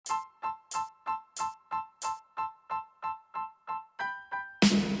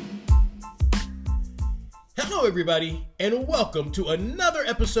Hello everybody, and welcome to another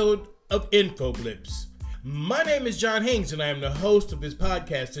episode of InfoBlips. My name is John Haynes, and I am the host of this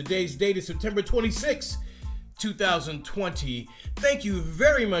podcast. Today's date is September 26, 2020. Thank you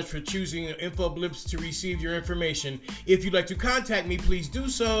very much for choosing InfoBlips to receive your information. If you'd like to contact me, please do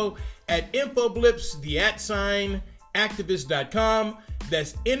so at InfoBlips@activist.com.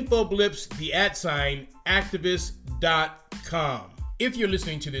 That's InfoBlips@activist.com. If you're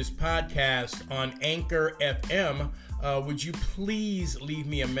listening to this podcast on Anchor FM, would you please leave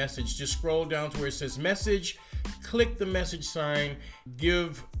me a message? Just scroll down to where it says message, click the message sign,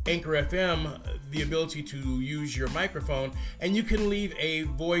 give Anchor FM the ability to use your microphone, and you can leave a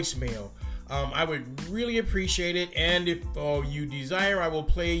voicemail. I would really appreciate it, and if you desire, I will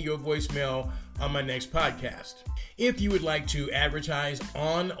play your voicemail on my next podcast. If you would like to advertise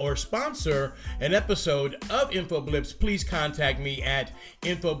on or sponsor an episode of InfoBlips, please contact me at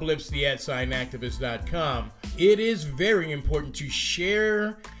InfoBlips@activist.com. It is very important to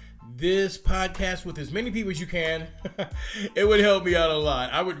share this podcast with as many people as you can. It would help me out a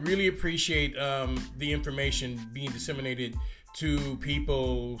lot. I would really appreciate the information being disseminated to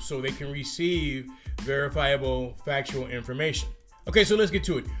people so they can receive verifiable, factual information. Okay, so let's get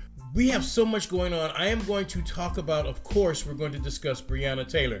to it. We have so much going on. I am going to talk about, of course, we're going to discuss Breonna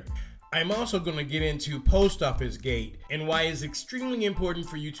Taylor. I'm also going to get into Post Office Gate and why it's extremely important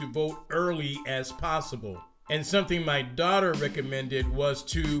for you to vote early as possible. And something my daughter recommended was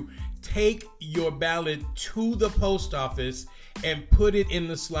to take your ballot to the post office and put it in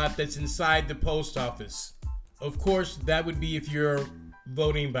the slot that's inside the post office. Of course, that would be if you're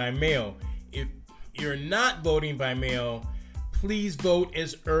voting by mail. If you're not voting by mail, please vote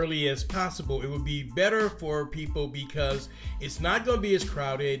as early as possible. It would be better for people because it's not going to be as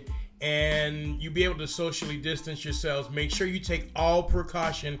crowded and you'll be able to socially distance yourselves. Make sure you take all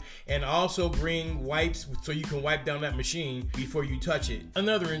precaution and also bring wipes so you can wipe down that machine before you touch it.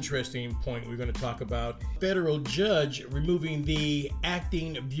 Another interesting point we're going to talk about: federal judge removing the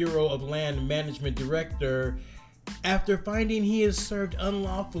acting Bureau of Land Management director after finding he has served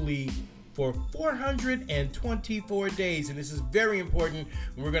unlawfully for 424 days, and this is very important.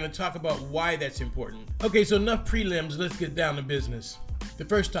 We're going to talk about why that's important. Okay, so enough prelims, let's get down to business. The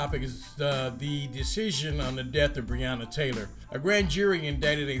first topic is the decision on the death of Breonna Taylor. A grand jury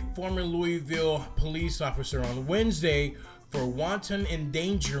indicted a former Louisville police officer on Wednesday for wanton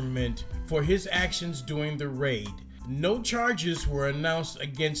endangerment for his actions during the raid. No charges were announced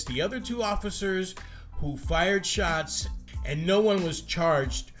against the other two officers who fired shots, and no one was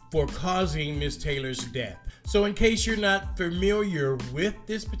charged for causing Ms. Taylor's death. So in case you're not familiar with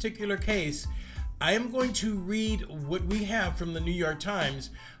this particular case, I am going to read what we have from the New York Times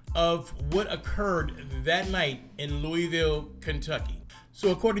of what occurred that night in Louisville, Kentucky.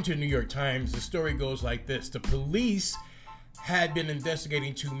 So according to the New York Times, the story goes like this. The police had been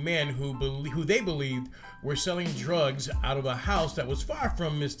investigating two men who they believed were selling drugs out of a house that was far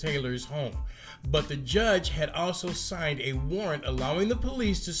from Ms. Taylor's home. But the judge had also signed a warrant allowing the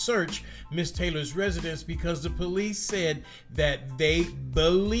police to search Ms. Taylor's residence because the police said that they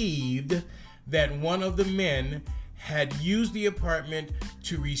believed that one of the men had used the apartment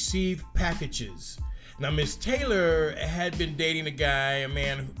to receive packages. Now, Ms. Taylor had been dating a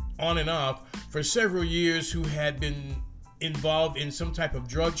man on and off for several years who had been involved in some type of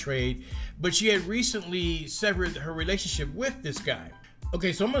drug trade, but she had recently severed her relationship with this guy.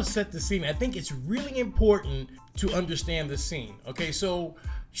 Okay, so I'm going to set the scene. I think it's really important to understand the scene. Okay, so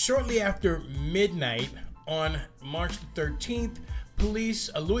shortly after midnight on March the 13th,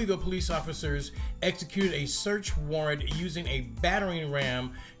 Louisville police officers executed a search warrant using a battering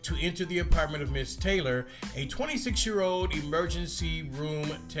ram to enter the apartment of Ms. Taylor, a 26-year-old emergency room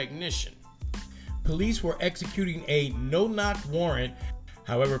technician. Police were executing a no-knock warrant.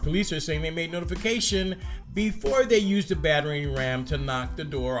 However, police are saying they made notification before they used the battering ram to knock the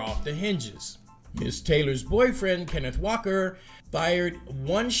door off the hinges. Ms. Taylor's boyfriend, Kenneth Walker, fired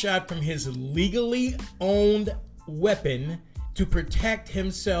one shot from his legally owned weapon to protect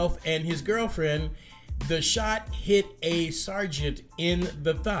himself and his girlfriend. The shot hit a sergeant in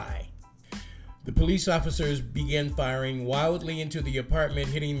the thigh. The police officers began firing wildly into the apartment,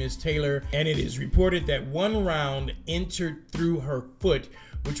 hitting Ms. Taylor, and it is reported that one round entered through her foot,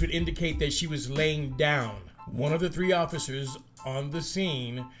 which would indicate that she was laying down. One of the three officers on the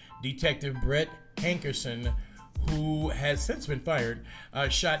scene, Detective Brett Hankerson, who has since been fired,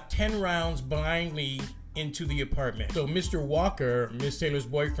 shot 10 rounds blindly into the apartment. So Mr. Walker, Ms. Taylor's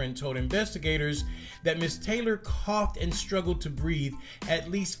boyfriend, told investigators that Ms. Taylor coughed and struggled to breathe at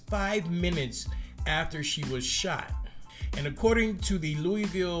least 5 minutes after she was shot. And according to the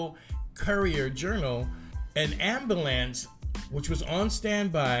Louisville Courier Journal, An ambulance, which was on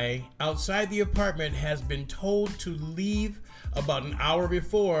standby outside the apartment, has been told to leave about an hour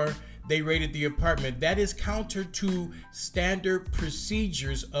before they raided the apartment. That is counter to standard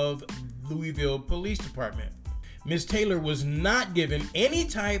procedures of Louisville Police Department. Ms. Taylor was not given any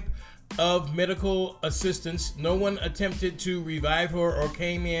type of medical assistance. No one attempted to revive her or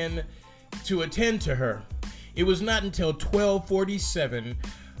came in to attend to her. It was not until 12:47,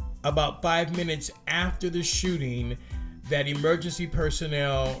 about 5 minutes after the shooting, that emergency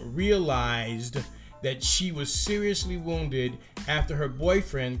personnel realized that she was seriously wounded after her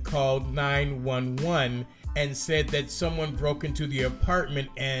boyfriend called 911 and said that someone broke into the apartment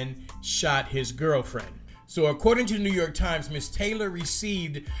and shot his girlfriend. So according to the New York Times, Ms. Taylor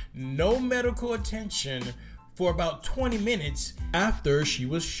received no medical attention for about 20 minutes after she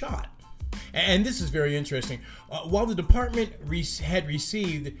was shot. And this is very interesting. While the department had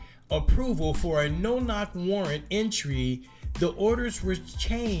received approval for a no-knock warrant entry, the orders were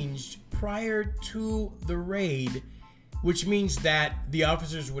changed prior to the raid, which means that the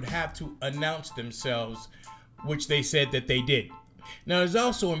officers would have to announce themselves, which they said that they did. Now, it's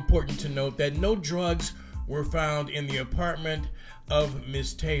also important to note that no drugs were found in the apartment of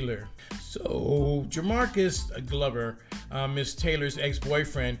Miss Taylor. So, Jamarcus Glover, Miss Taylor's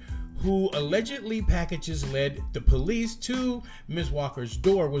ex-boyfriend, who allegedly led the police to Ms. Walker's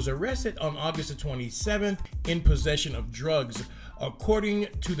door, was arrested on August 27th in possession of drugs, according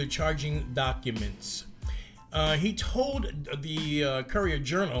to the charging documents. He told the Courier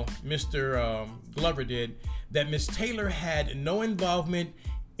Journal, Mr. Glover did, that Ms. Taylor had no involvement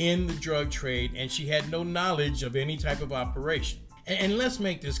in the drug trade and she had no knowledge of any type of operation. And let's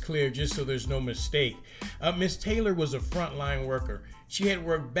make this clear just so there's no mistake. Ms. Taylor was a frontline worker. She had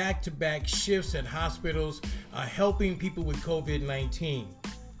worked back-to-back shifts at hospitals, helping people with COVID-19.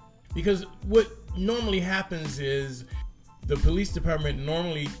 Because what normally happens is the police department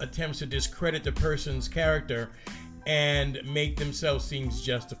normally attempts to discredit the person's character and make themselves seem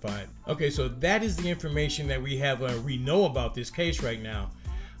justified. Okay, so that is the information that we know about this case right now.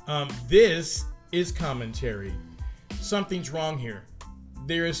 This is commentary. Something's wrong here.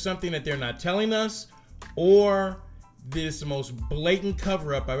 There is something that they're not telling us, or this is the most blatant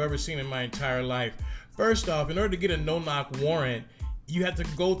cover-up I've ever seen in my entire life. First off, in order to get a no-knock warrant, you have to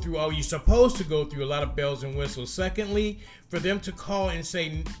go through you're supposed to go through a lot of bells and whistles. Secondly, for them to call and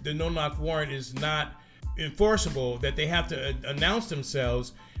say the no-knock warrant is not enforceable, that they have to announce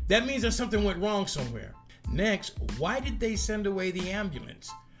themselves, that means that something went wrong somewhere. Next, why did they send away the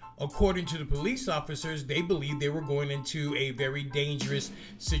ambulance? According to the police officers, they believed they were going into a very dangerous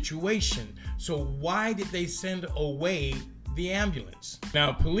situation. So why did they send away the ambulance?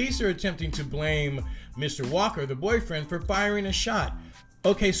 Now, police are attempting to blame Mr. Walker, the boyfriend, for firing a shot.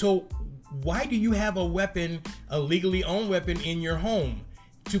 Okay, so why do you have a weapon, a legally owned weapon, in your home?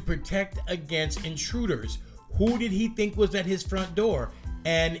 To protect against intruders. Who did he think was at his front door?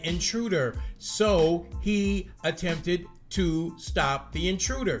 An intruder. So he attempted to stop the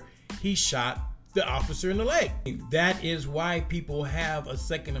intruder. He shot the officer in the leg. That is why people have a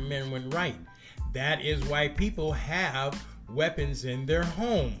Second Amendment right. That is why people have weapons in their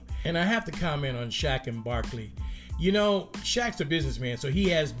home. And I have to comment on Shaq and Barkley. You know, Shaq's a businessman, so he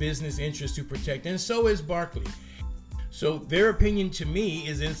has business interests to protect, and so is Barkley. So their opinion to me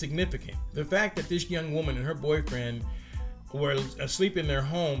is insignificant. The fact that this young woman and her boyfriend were asleep in their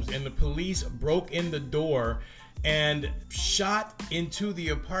homes and the police broke in the door and shot into the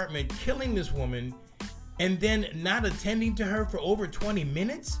apartment, killing this woman, and then not attending to her for over 20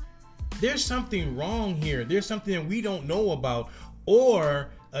 minutes? There's something wrong here. There's something that we don't know about. Or,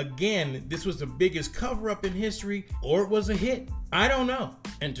 again, this was the biggest cover-up in history, or it was a hit. I don't know.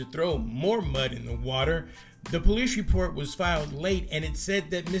 And to throw more mud in the water, the police report was filed late and it said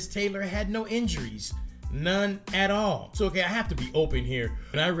that Miss Taylor had no injuries. None at all. So, okay, I have to be open here.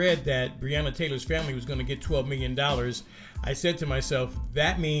 When I read that Breonna Taylor's family was going to get $12 million, I said to myself,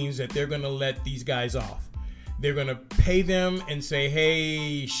 that means that they're going to let these guys off. They're going to pay them and say,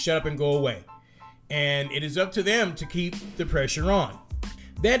 hey, shut up and go away. And it is up to them to keep the pressure on.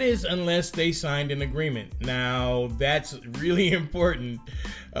 That is, unless they signed an agreement. Now, that's really important.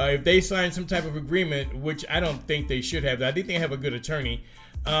 If they signed some type of agreement, which I don't think they should have, I think they have a good attorney,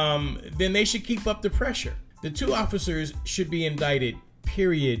 then they should keep up the pressure. The two officers should be indicted,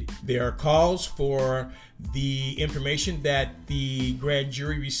 period. There are calls for the information that the grand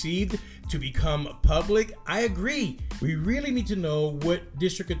jury received to become public. I agree. We really need to know what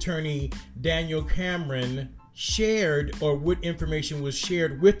District Attorney Daniel Cameron shared, or what information was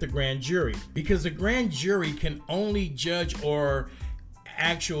shared with the grand jury, because the grand jury can only judge or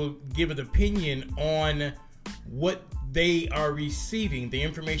actual give an opinion on what they are receiving, the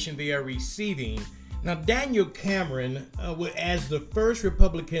information they are receiving. Now, Daniel Cameron, as the first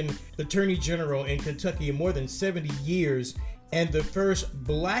Republican Attorney General in Kentucky in more than 70 years, and the first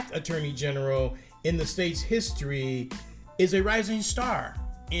Black Attorney General in the state's history, is a rising star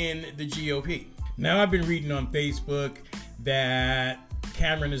in the GOP. Now, I've been reading on Facebook that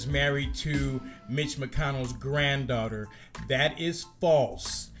Cameron is married to Mitch McConnell's granddaughter. That is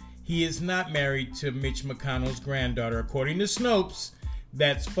false. He is not married to Mitch McConnell's granddaughter. According to Snopes,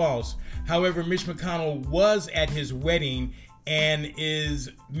 that's false. However, Mitch McConnell was at his wedding and is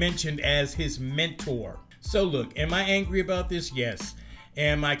mentioned as his mentor. So look, am I angry about this? Yes.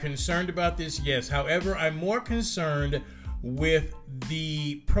 Am I concerned about this? Yes. However, I'm more concerned with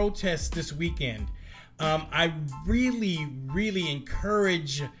the protests this weekend. I really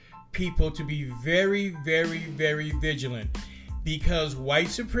encourage people to be very vigilant, because white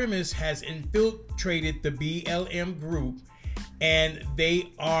supremacists has infiltrated the BLM group and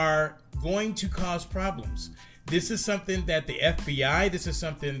they are going to cause problems. This is something that the FBI, this is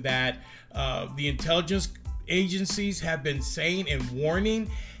something that the intelligence agencies have been saying and warning.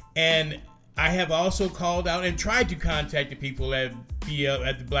 And I have also called out and tried to contact the people at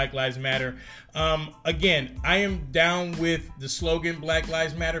the Black Lives Matter. Again, I am down with the slogan Black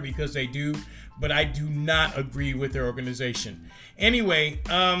Lives Matter because they do, but I do not agree with their organization. Anyway,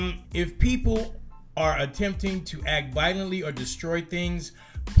 if people are attempting to act violently or destroy things,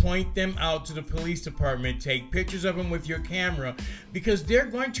 point them out to the police department. Take pictures of them with your camera, because they're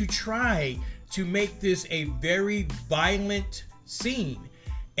going to try to make this a very violent scene.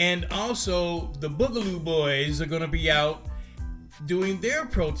 And also, the Boogaloo Boys are going to be out doing their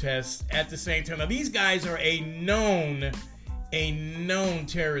protests at the same time. Now, these guys are a known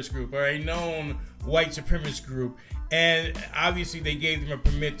terrorist group, or a known white supremacist group. And obviously, they gave them a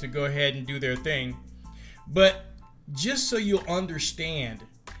permit to go ahead and do their thing. But just so you'll understand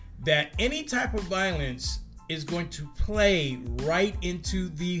that any type of violence is going to play right into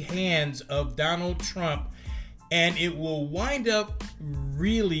the hands of Donald Trump, and it will wind up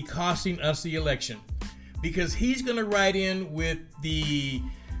really costing us the election, because he's going to ride in with the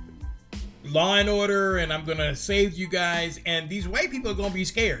law and order, and I'm going to save you guys, and these white people are going to be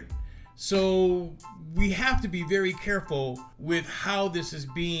scared. So we have to be very careful with how this is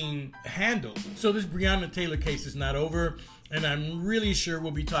being handled. So this Breonna Taylor case is not over, and I'm really sure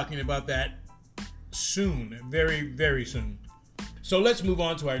we'll be talking about that soon, very soon. So let's move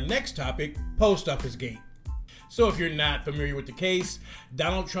on to our next topic, Post Office Gate. So if you're not familiar with the case,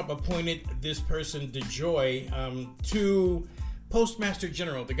 Donald Trump appointed this person, DeJoy, to Postmaster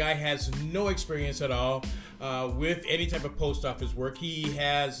General. The guy has no experience at all with any type of post office work. He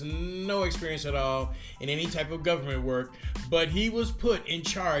has no experience at all in any type of government work, but he was put in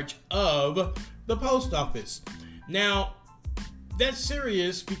charge of the post office. Now, that's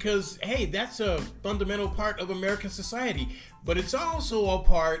serious because, hey, that's a fundamental part of American society, but it's also a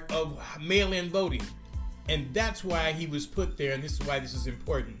part of mail-in voting. And that's why he was put there, and this is why this is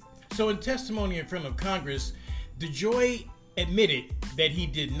important. So in testimony in front of Congress, DeJoy admitted that he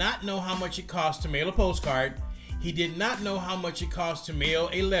did not know how much it cost to mail a postcard, he did not know how much it cost to mail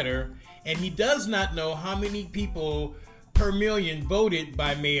a letter, and he does not know how many people per million voted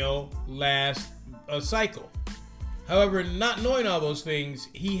by mail last cycle. However, not knowing all those things,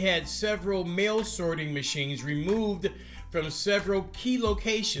 he had several mail sorting machines removed from several key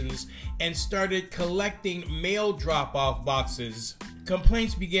locations and started collecting mail drop-off boxes.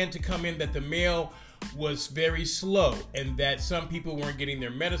 Complaints began to come in that the mail was very slow and that some people weren't getting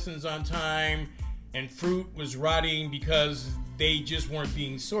their medicines on time, and fruit was rotting because they just weren't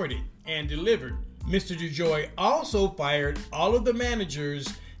being sorted and delivered. Mr. DeJoy also fired all of the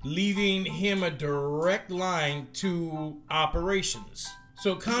managers, leaving him a direct line to operations.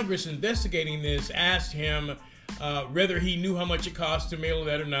 So Congress, investigating this, asked him whether he knew how much it cost to mail a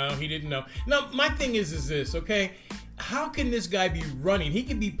letter. No, he didn't know. Now, my thing is this, okay? How can this guy be running? He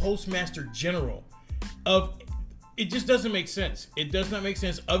can be Postmaster General of... It just doesn't make sense. It does not make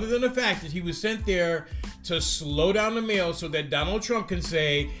sense, other than the fact that he was sent there to slow down the mail so that Donald Trump can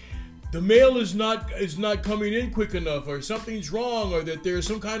say, the mail is not coming in quick enough, or something's wrong, or that there's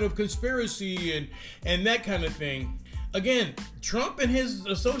some kind of conspiracy and that kind of thing. Again, Trump and his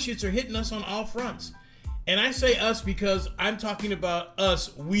associates are hitting us on all fronts. And I say us because I'm talking about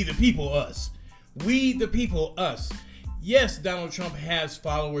us, we the people, us. We the people, us. Yes, Donald Trump has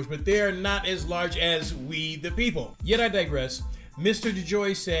followers, but they are not as large as we the people. Yet I digress. Mr.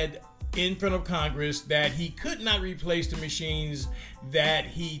 DeJoy said in front of Congress that he could not replace the machines that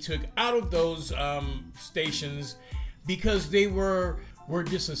he took out of those stations because they were were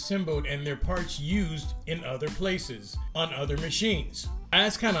disassembled and their parts used in other places, on other machines.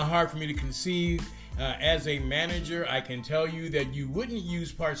 That's kind of hard for me to conceive. As a manager, I can tell you that you wouldn't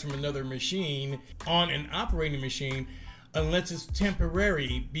use parts from another machine on an operating machine unless it's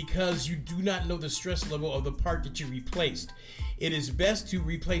temporary, because you do not know the stress level of the part that you replaced. It is best to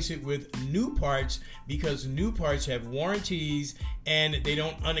replace it with new parts, because new parts have warranties and they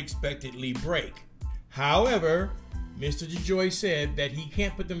don't unexpectedly break. However, Mr. DeJoy said that he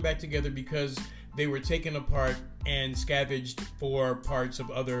can't put them back together because they were taken apart and scavenged for parts of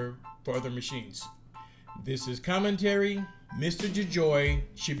other machines. This is commentary. Mr. DeJoy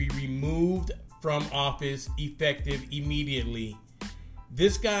should be removed from office effective immediately.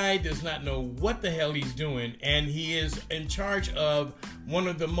 This guy does not know what the hell he's doing, and he is in charge of one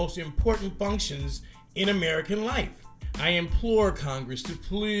of the most important functions in American life. I implore Congress to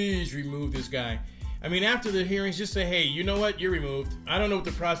please remove this guy. I mean, after the hearings, just say, hey, you know what? You're removed. I don't know what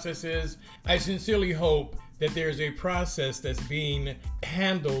the process is. I sincerely hope that there's a process that's being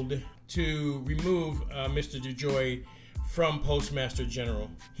handled to remove Mr. DeJoy from Postmaster General.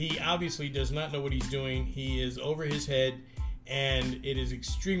 He obviously does not know what he's doing. He is over his head, and it is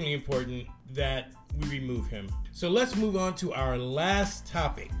extremely important that we remove him. So let's move on to our last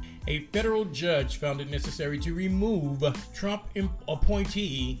topic. A federal judge found it necessary to remove Trump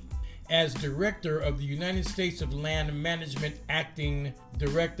appointee as director of the United States of Land Management acting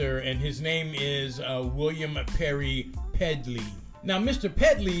director, and his name is William Perry Pedley. Now, Mr.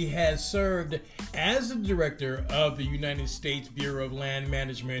 Pedley has served as the director of the United States Bureau of Land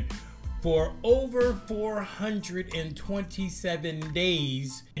Management for over 427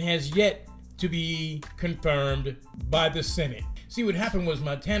 days and has yet to be confirmed by the Senate. See, what happened was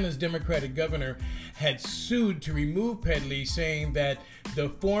Montana's Democratic governor had sued to remove Pedley, saying that the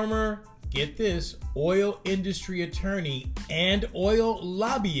former, get this, oil industry attorney and oil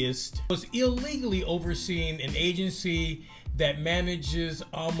lobbyist was illegally overseeing an agency that manages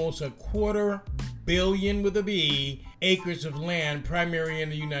almost 250 million with a B acres of land, primarily in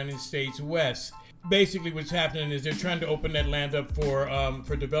the United States West. Basically, what's happening is they're trying to open that land up for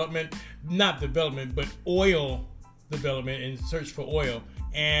development, not development, but oil development and search for oil.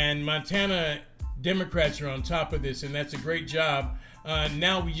 And Montana Democrats are on top of this, and that's a great job.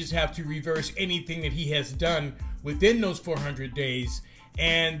 Now we just have to reverse anything that he has done within those 400 days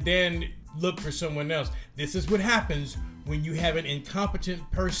and then look for someone else. This is what happens when you have an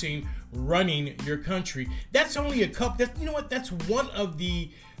incompetent person running your country. That's only a couple. You know what? That's one of the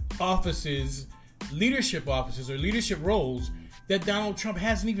offices, leadership offices or leadership roles that Donald Trump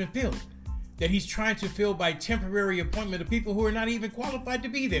hasn't even filled, that he's trying to fill by temporary appointment of people who are not even qualified to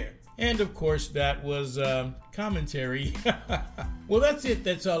be there. And of course, that was commentary. Well, that's it.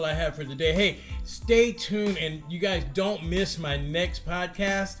 That's all I have for today. Hey, stay tuned, and you guys don't miss my next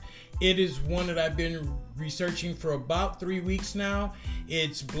podcast. It is one that I've been researching for about 3 weeks now.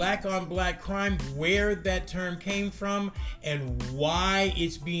 It's black on black crime, where that term came from and why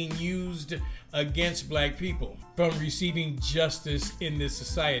it's being used against black people from receiving justice in this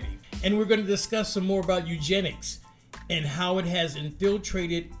society. And we're going to discuss some more about eugenics and how it has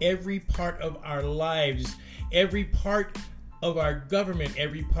infiltrated every part of our lives, every part of our government,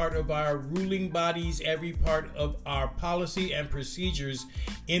 every part of our ruling bodies, every part of our policy and procedures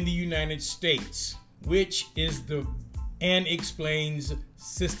in the United States, which is and explains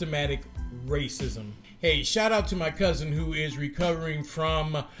systematic racism. Hey, shout out to my cousin who is recovering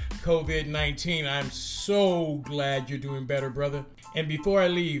from COVID-19. I'm so glad you're doing better, brother. And before I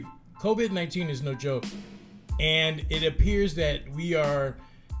leave, COVID-19 is no joke. And it appears that we are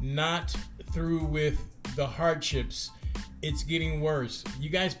not through with the hardships. It's getting worse. You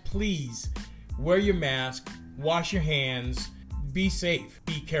guys, please wear your mask, wash your hands, be safe,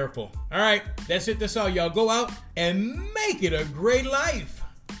 be careful. All right, that's it. That's all, y'all. Go out and make it a great life.